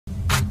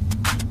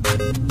Hello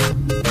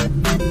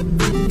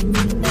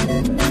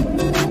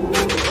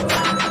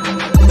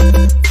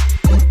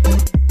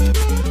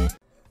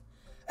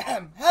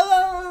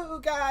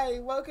guys,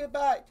 welcome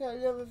back to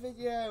another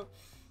video.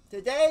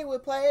 Today we're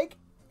playing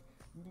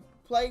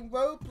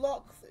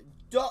Roblox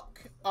Duck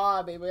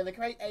Army. We're gonna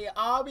create an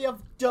army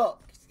of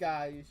ducks,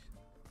 guys.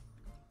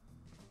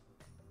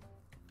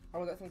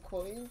 And we got some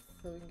coins,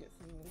 so we can get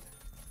some.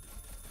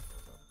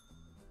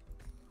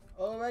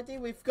 Already,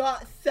 we've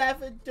got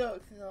 7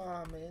 ducks in our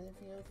army.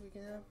 Anything else we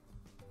can have?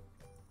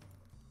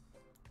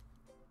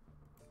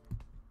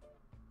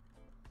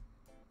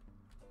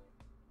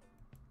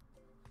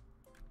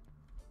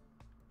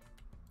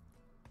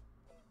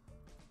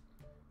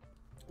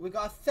 We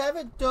got a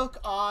 7 duck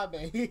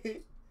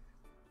army.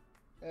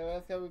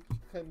 Let's go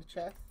claim the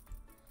chest.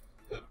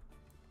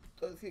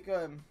 Let's get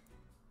going.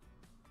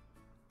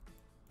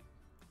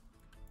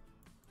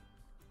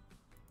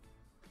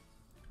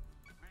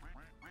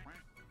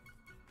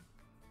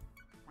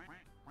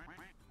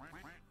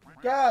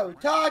 Go!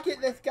 Target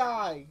this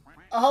guy!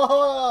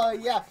 Oh,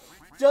 yeah!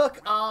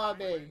 Duck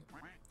army!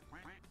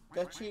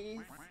 The cheese.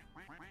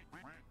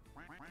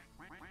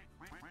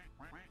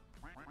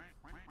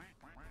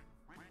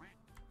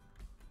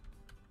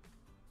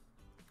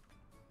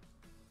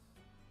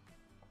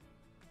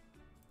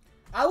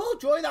 I will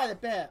join that in a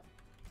bit.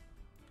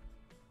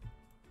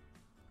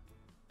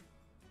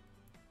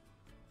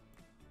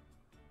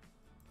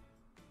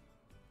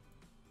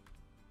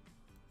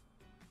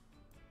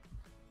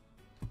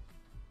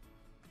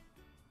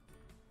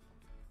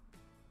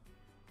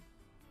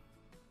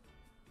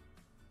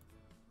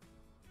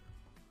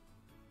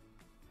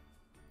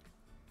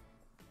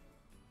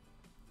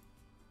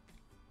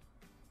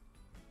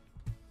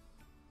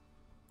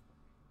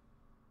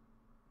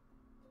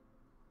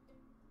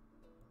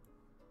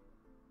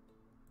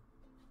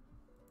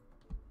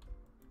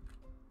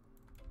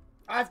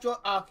 I've joined.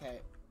 Okay.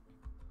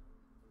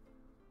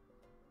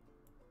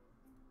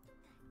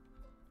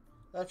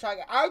 Let's try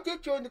again. I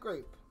did join the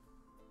group.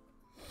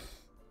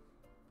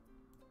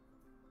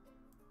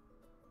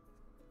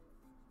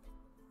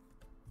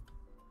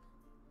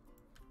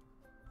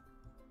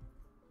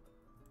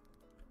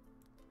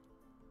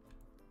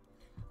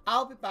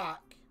 I'll be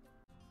back.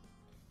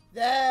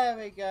 There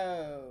we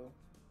go.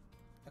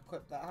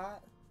 Equip that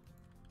hat.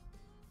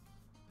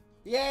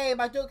 Yay,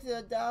 my ducks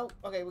are down.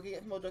 Okay, we can get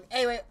some more ducks.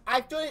 Anyway,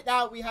 I've done it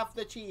now. We have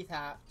the cheese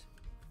hat.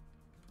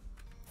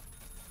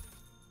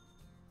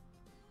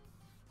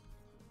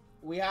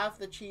 We have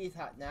the cheese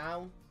hat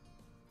now.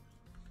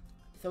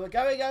 So we're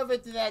going over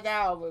to there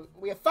now.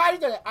 We have finally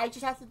done it. I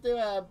just have to do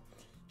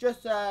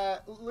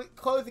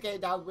close the game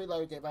down,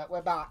 reload it, but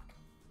we're back.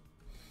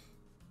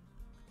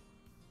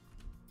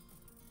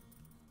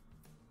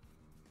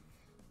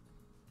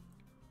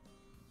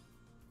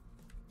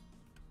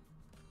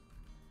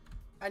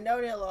 I know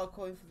I need a lot of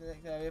coins for the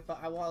next area, but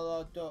I want a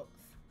lot of ducks.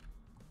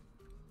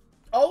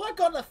 Oh my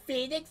god, the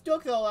phoenix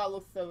ducks! Oh, that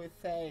looks so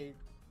insane.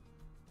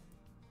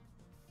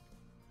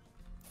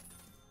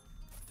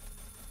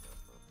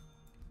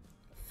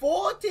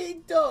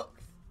 $14 ducks!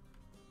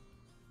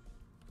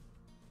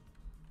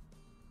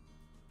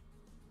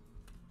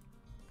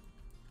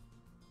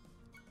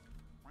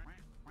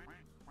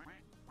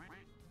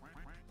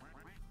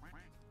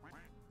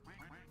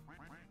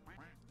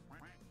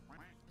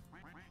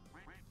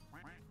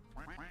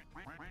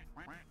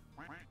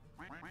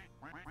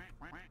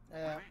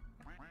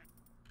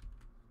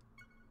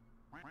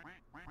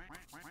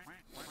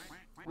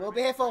 We'll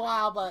be here for a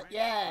while, but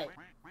yeah.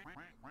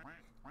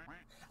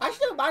 I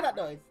actually don't mind that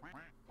noise.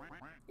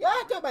 Yeah,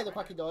 I don't mind the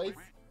quacky noise.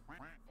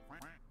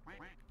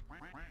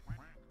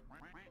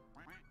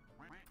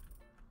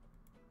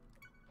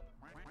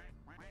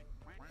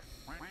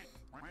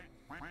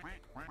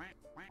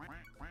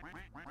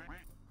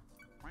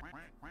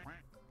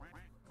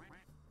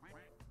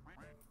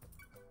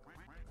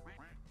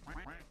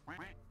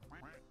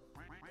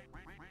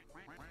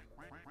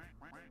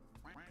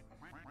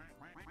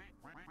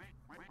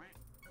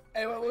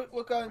 Anyway,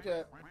 we're going to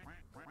it.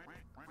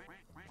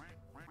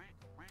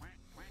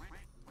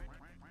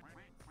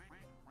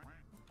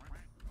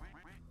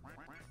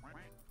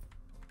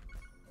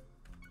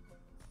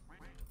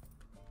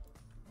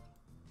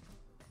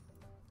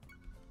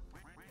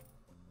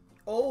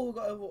 Oh, we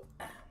got a...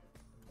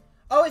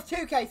 Oh, it's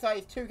 2K, sorry,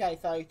 it's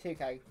 2K, sorry,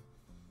 2K.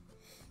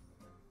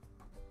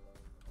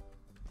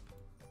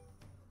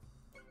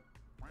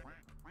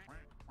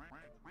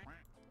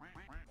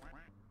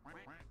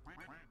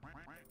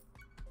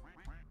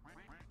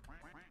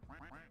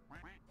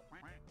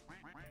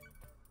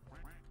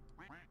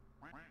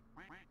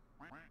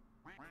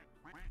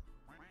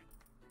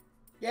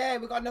 Yeah,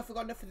 we got enough for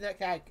the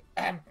next egg.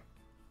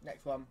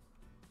 Next one.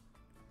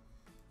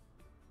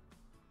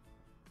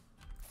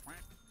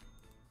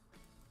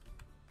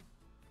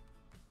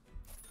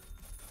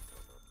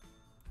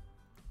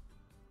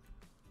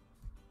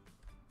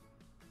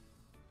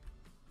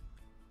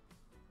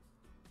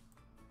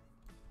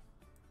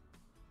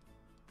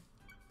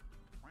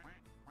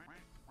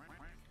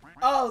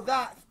 Oh,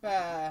 that's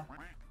fair.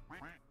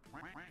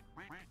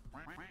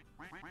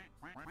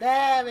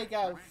 There we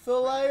go.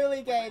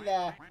 Slowly getting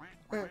there.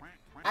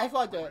 I just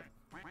want to do it.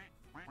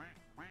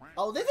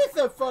 Oh, this is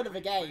so fun of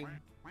a game.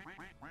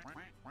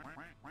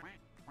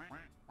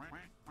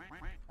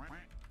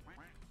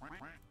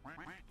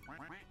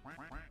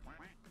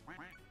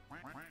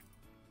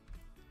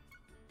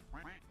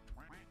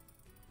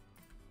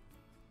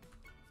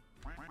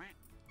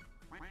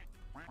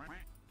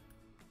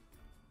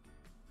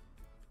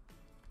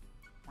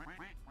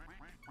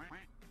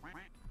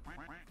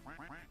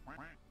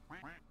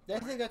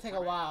 This is gonna take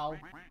a while.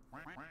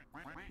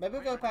 Maybe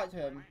we'll go back to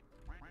him.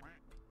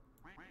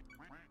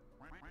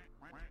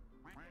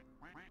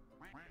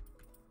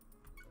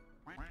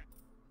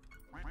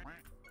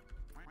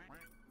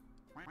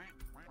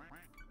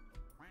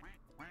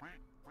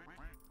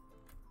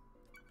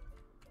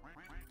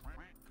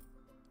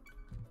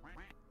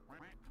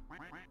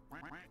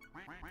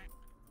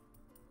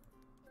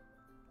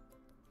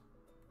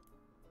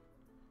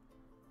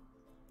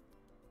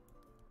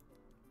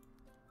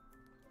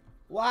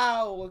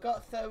 Wow, we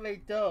got so many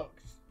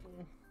ducks.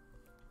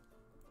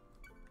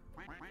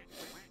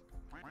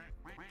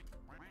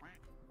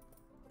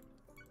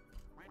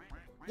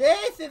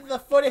 This is the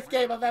funnest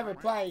game I've ever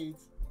played.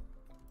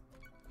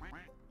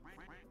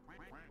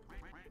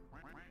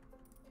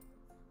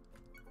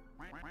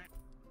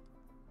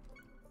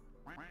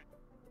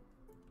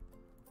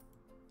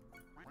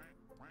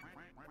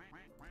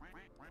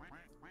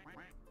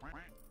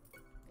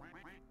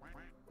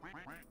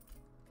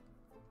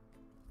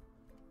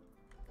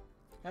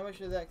 How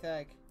much is that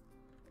egg?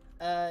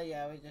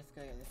 Yeah, we just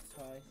gotta get this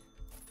twice.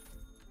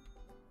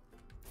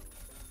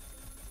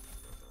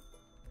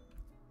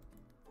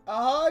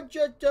 A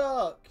 100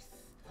 ducks!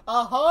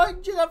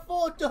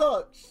 104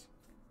 ducks!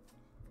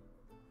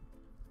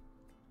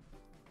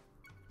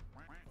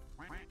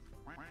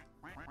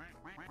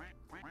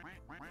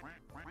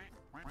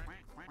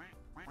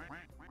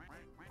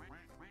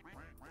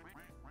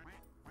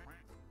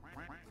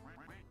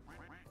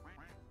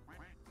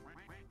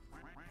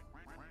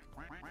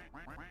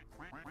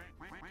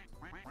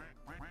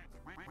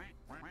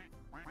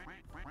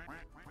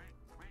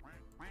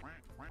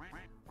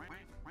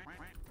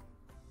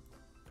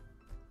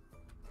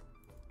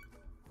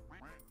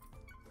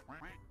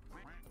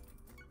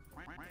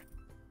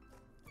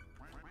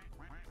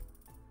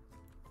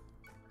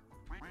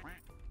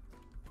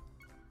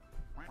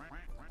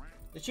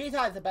 The cheese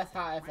hat is the best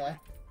hat ever.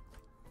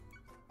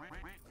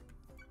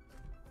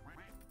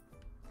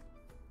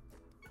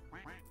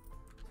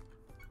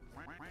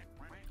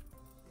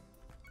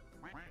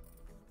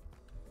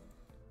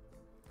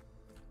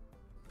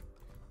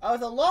 Oh,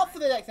 there's a lot for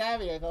the next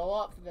area. There's a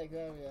lot for the next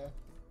area.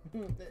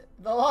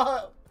 The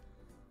lot.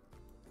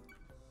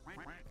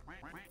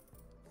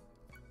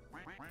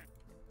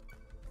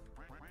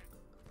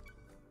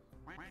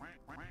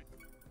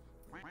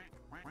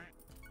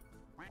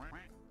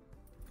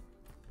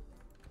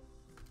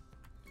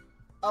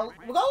 Oh,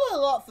 we got a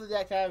lot for the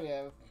next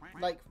area.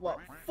 Like, what?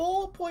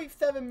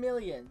 4.7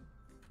 million.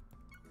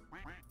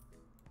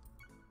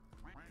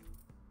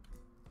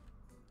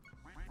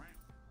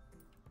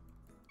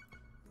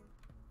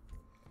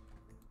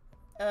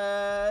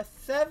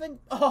 Seven.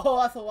 Oh,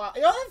 that's a lot.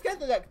 You know, let's get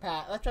the next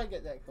pack. Let's try and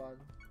get the next one.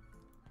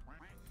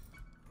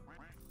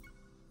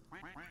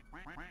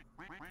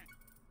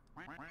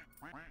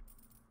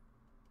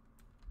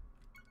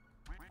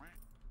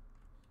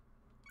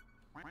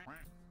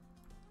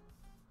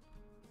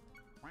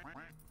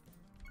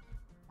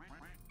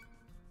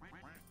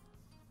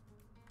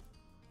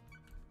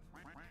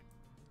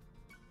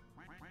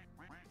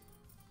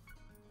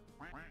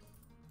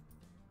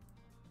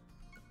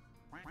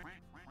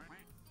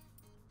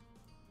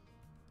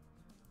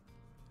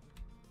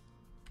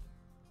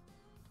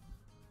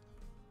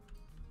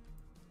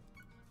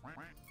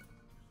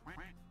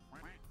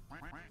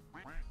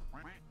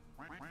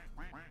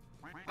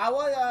 I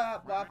want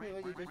to happy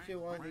when you just shoot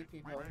one of these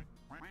people.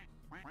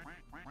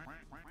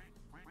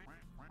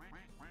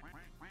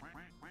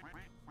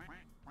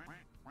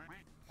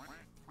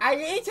 I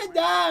need to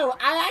know!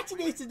 I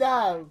actually need to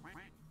know!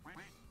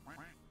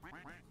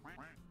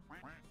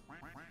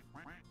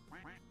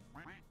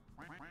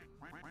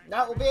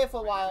 That will be it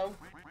for a while.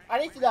 I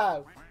need to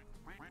know.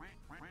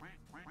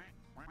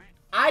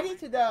 I need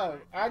to know.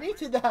 I need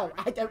to know.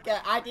 I don't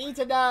care. I need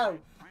to know.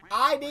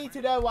 I need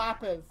to know what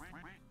happens.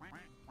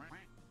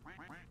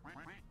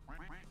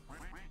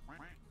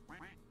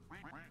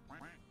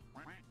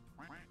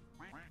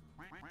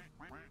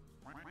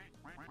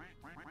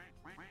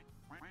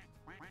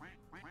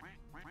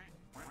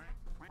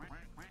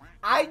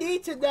 I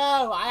need to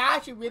know. I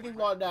actually really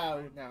want to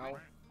know now.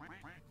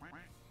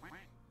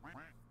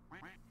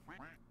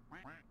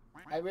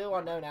 I really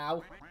want to know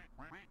now.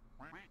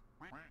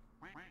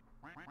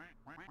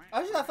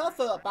 Actually, I felt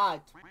so that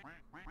bad.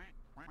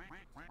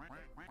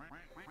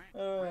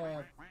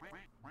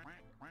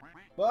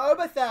 We're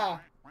almost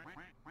there.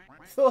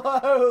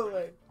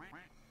 Slowly.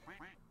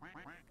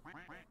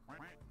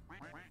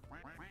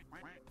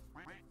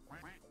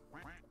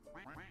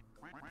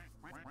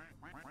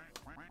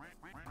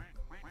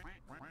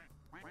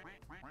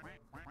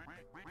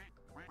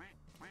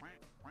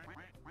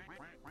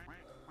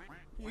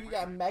 you can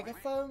get a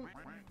megaphone?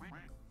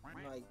 Oh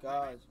my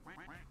god.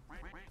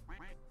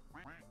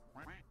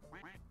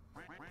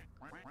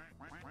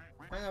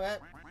 Hang on a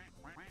minute.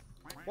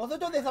 Once I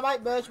do this, I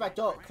might merge my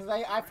duck, because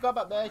I forgot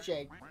about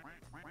merging.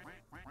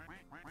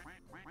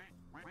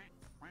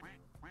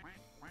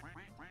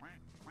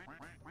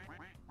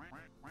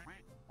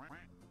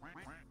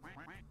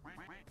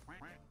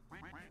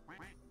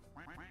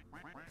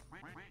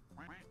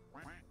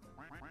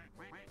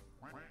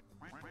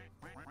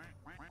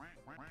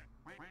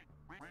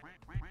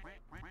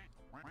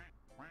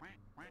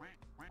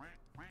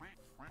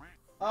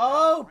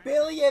 Oh,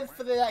 billions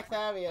for the next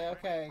area,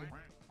 okay.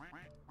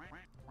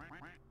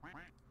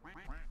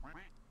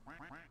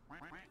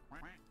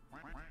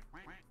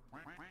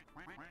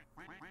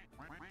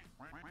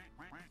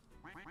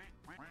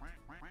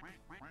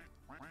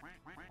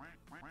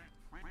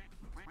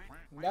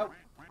 Nope.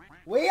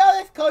 We are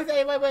this close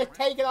anyway, we're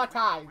taking our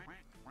time.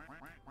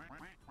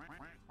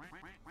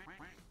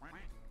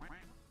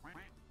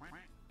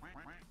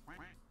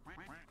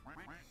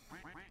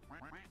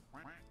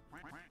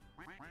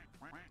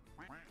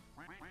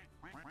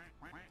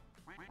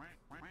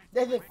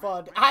 This is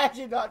fun. I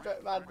actually not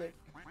romantic.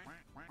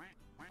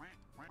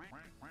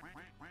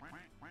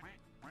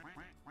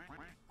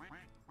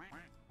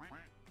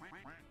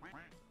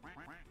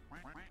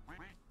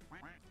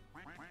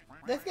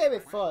 This game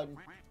is fun.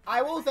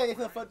 I will say this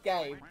is a fun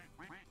game.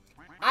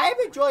 I am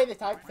enjoying these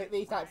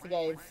types of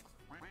games.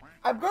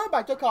 I'm growing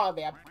my duck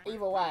army,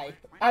 either way.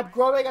 I'm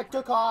growing a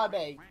duck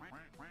army.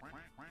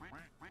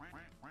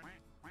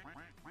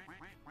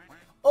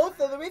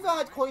 Also, the reason I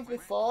had coins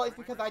before is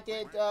because I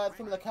did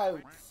some of the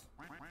codes.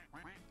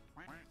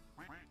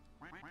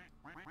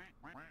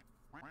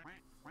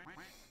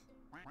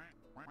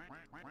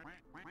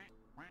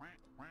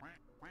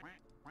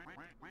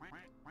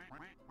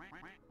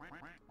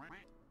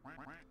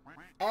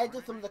 I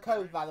did some of the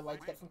codes, by the way,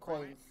 to get some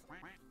coins.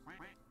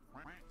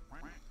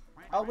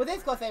 Oh, with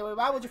this course anyway,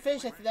 why would you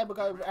finish this and then we'll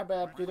go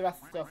do the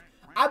rest of the stuff.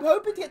 I'm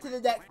hoping to get to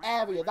the next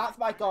area. That's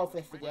my goal for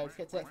this video, to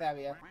get to the next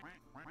area.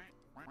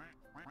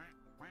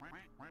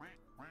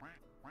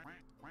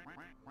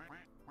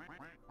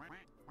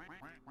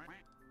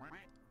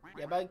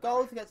 Yeah, my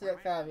goal is to get to the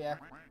next area.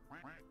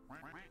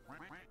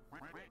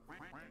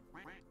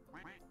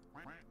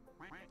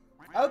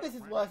 I hope this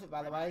is worth it,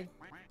 by the way.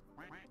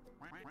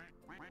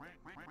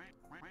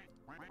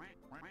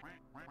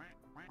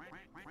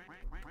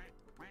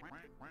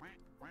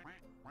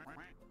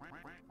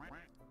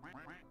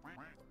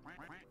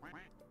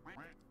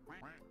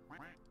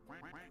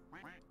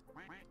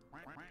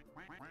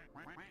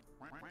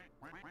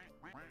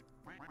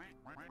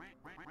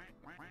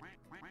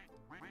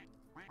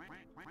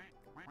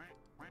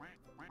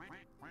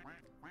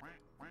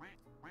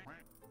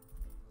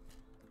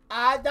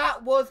 And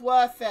that was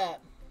worth it.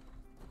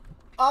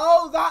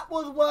 Oh, that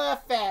was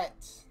worth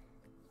it.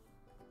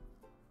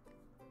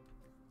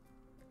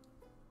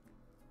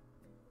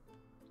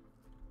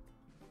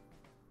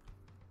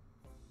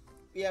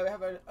 Yeah, we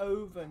have an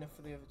oven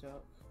for the other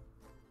duck.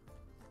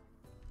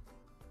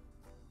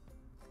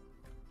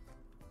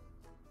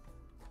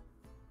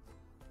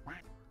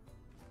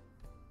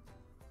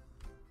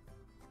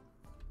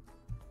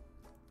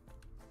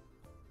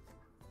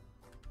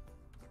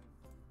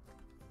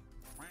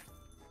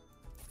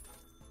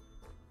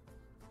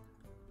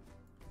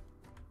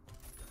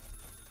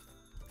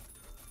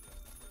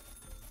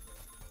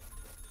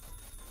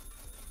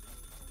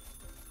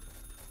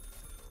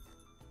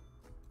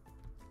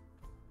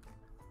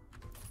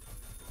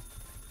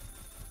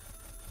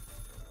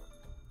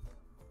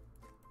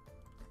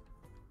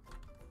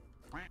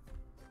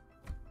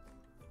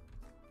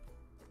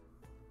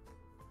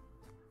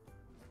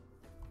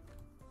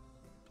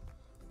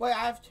 Wait,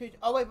 I have to.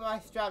 Oh wait, but my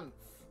strength.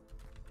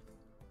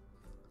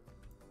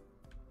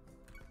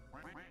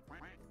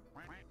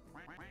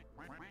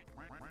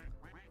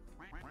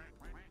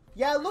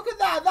 Yeah, look at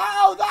that.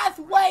 Oh, that's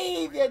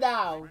way easier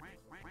now.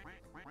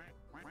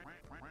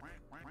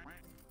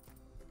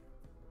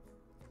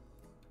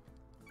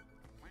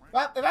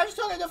 Well, if I just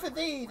took enough of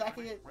these, I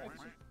can get.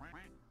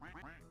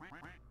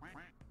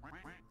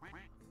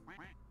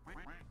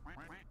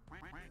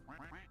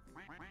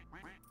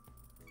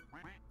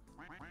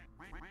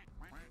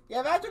 Yeah,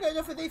 if I took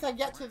enough of these, I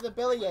get to the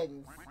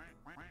billions.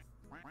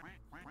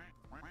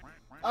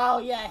 Oh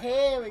yeah,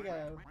 here we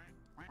go.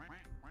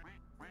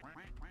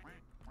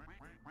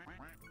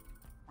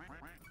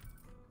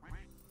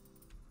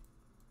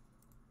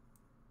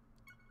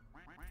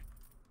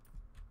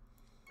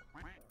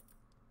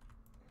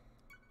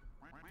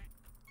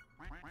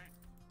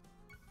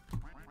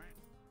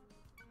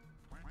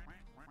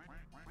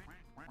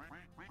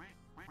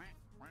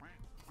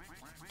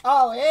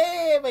 Oh,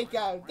 here we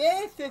go.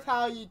 This is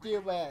how you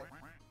do it.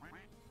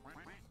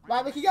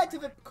 Right, we can get to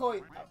the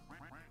coin.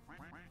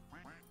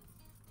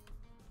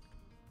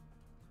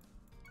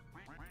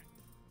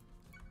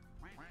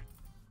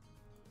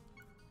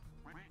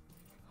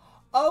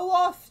 Oh,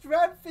 our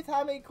strength is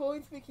how many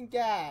coins we can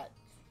get.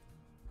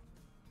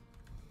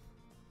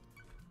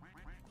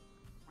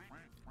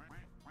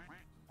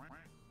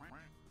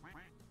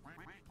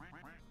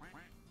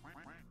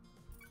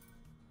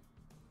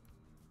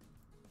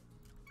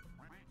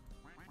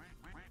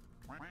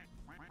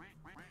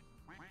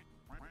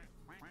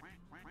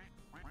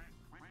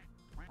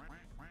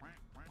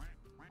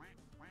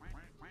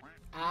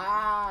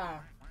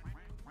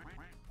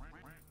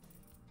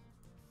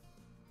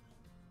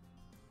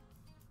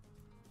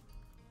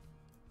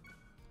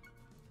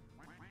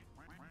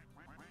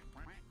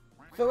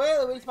 So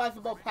really, we need to find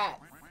some more pets.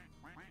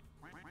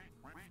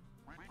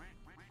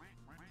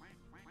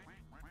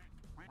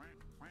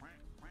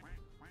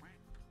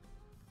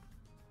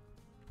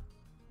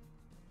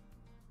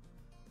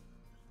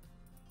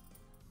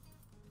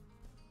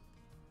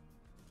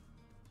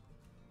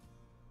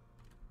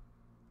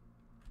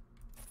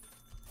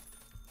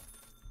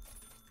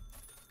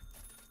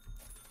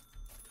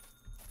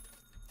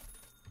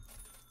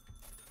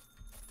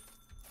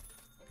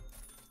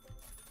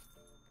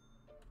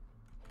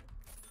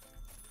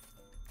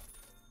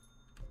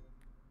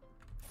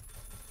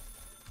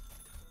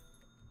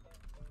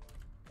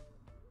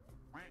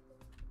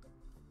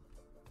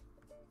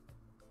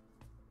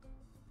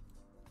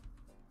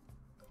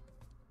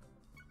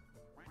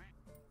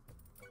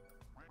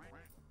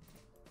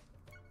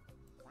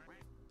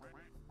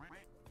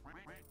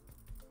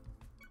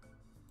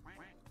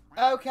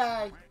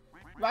 Okay.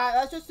 Right,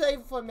 let's just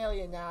save for 1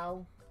 million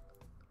now.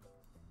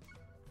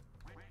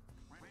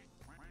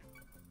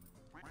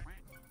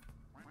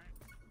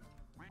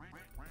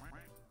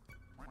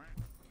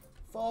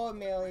 $4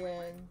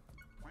 million.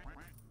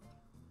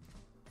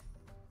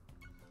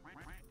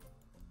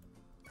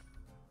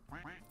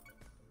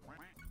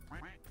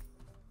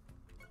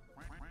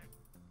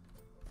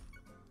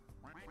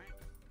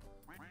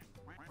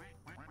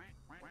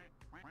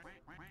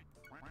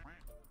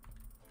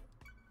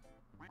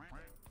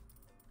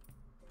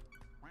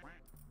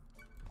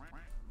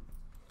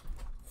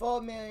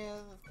 $4 million,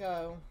 let's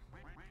go.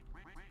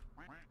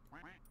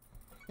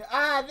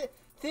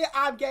 See,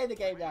 I'm getting the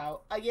game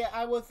now. Yeah,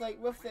 I was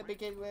like, with it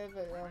begin with,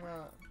 but I'm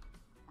not.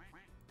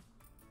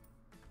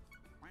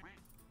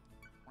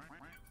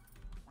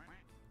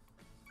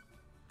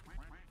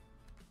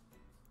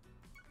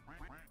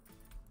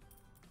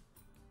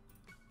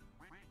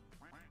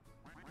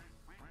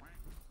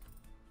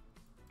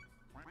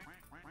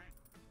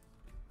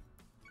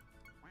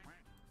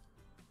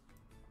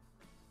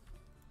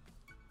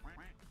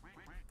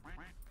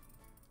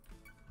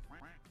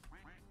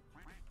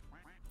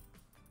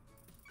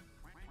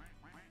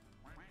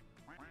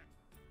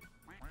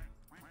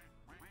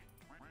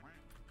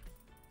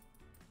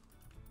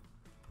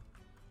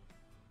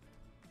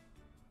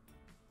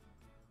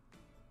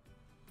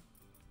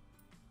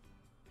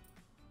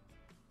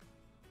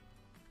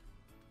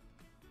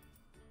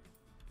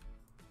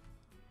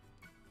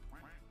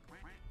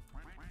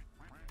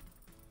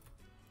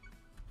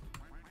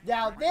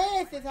 Now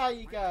this is how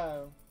you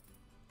go.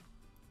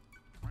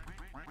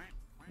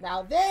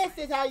 Now this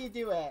is how you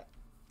do it.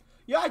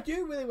 Yeah, I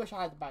do really wish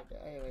I had the back there.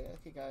 Anyway,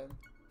 let's keep going.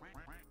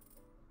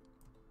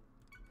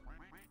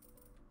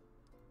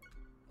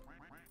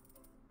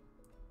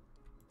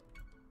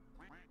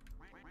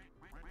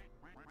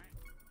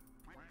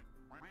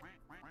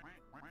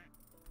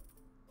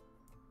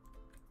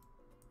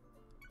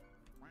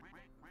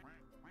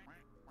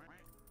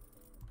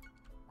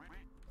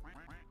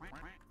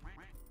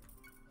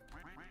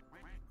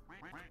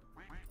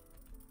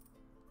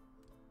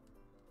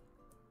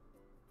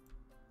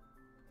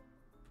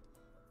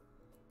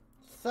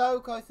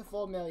 So close to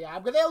 4 million.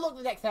 I'm gonna look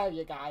the next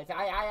area, guys.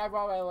 I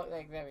rather look the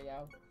next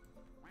video.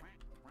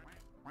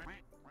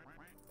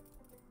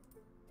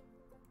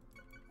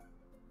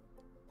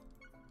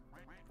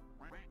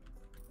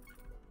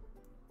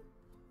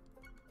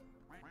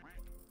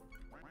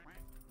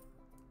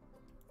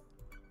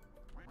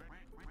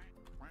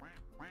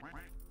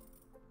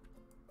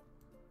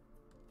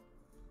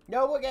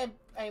 No, we're getting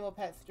animal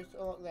pets. Just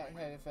unlock that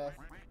area first.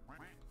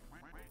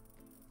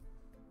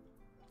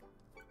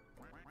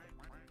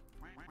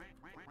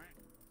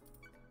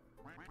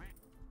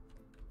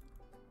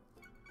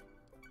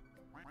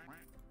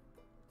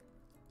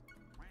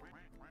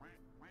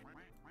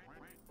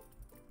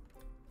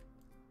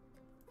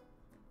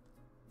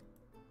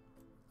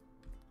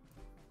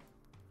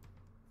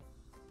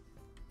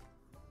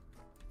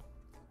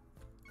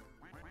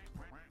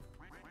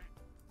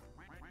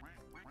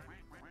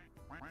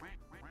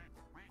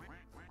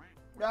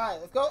 Right,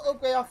 let's go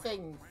upgrade our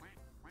things.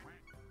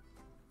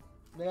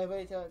 Then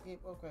everybody to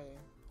keep upgrading.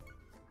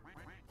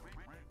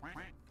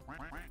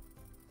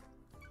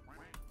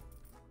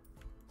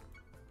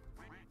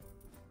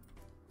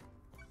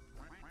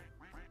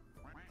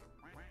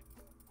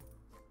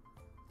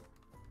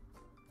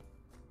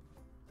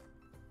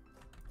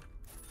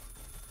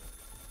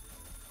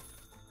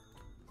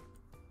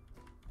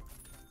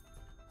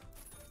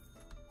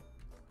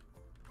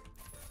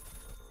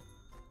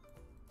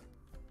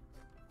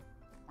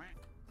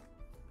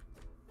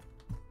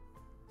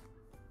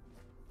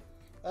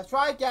 Let's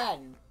try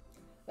again.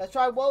 Let's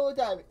try one more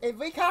time. If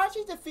we can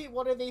actually defeat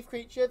one of these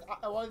creatures,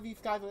 one of these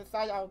guys on the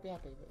side, I would be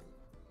happy with it.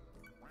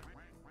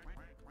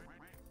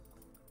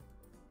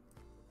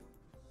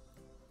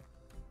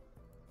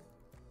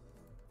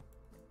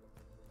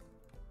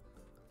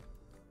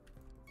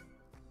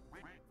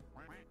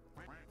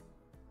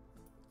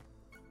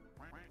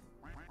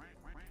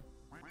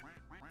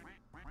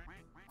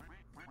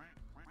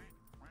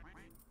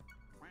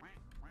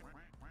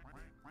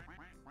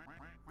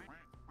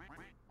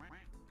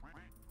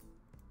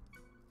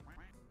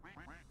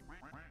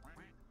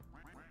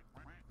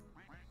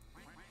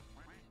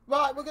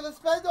 Right, we're gonna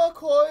spend our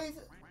coins,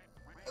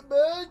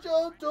 merge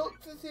our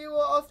ducks to see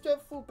what our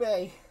strength will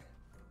be.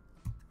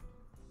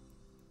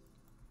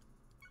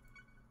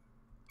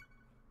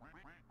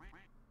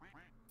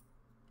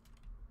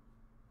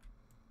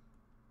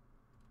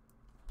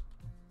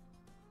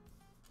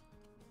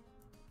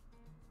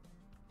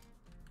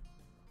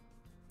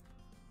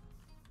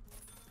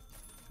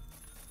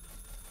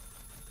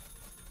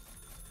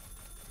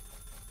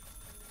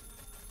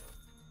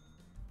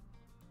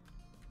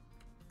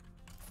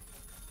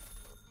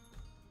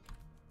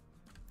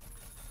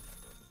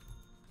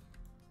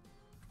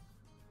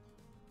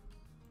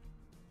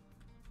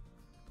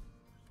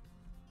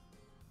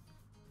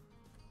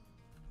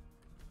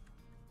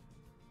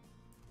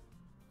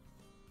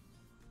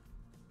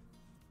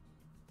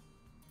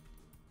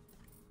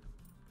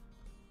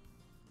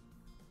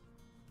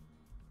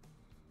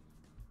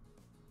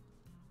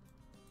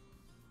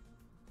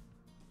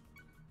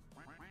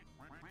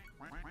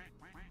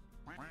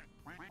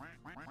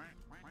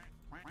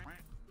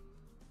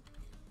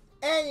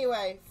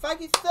 Anyway,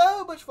 thank you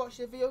so much for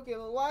watching the video. Give it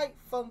a like,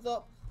 thumbs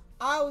up.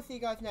 I will see you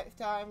guys next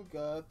time.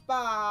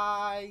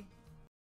 Goodbye.